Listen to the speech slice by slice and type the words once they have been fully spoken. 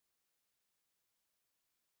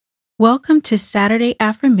Welcome to Saturday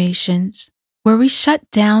Affirmations, where we shut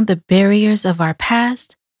down the barriers of our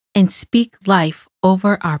past and speak life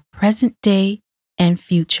over our present day and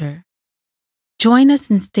future. Join us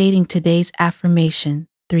in stating today's affirmation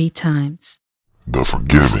 3 times. The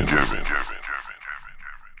forgiven.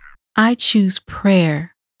 I choose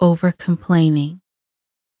prayer over complaining.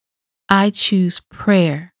 I choose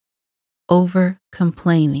prayer over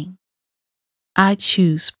complaining. I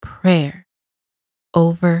choose prayer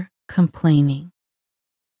over complaining.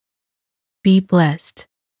 Be blessed,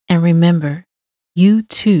 and remember, you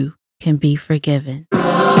too can be forgiven.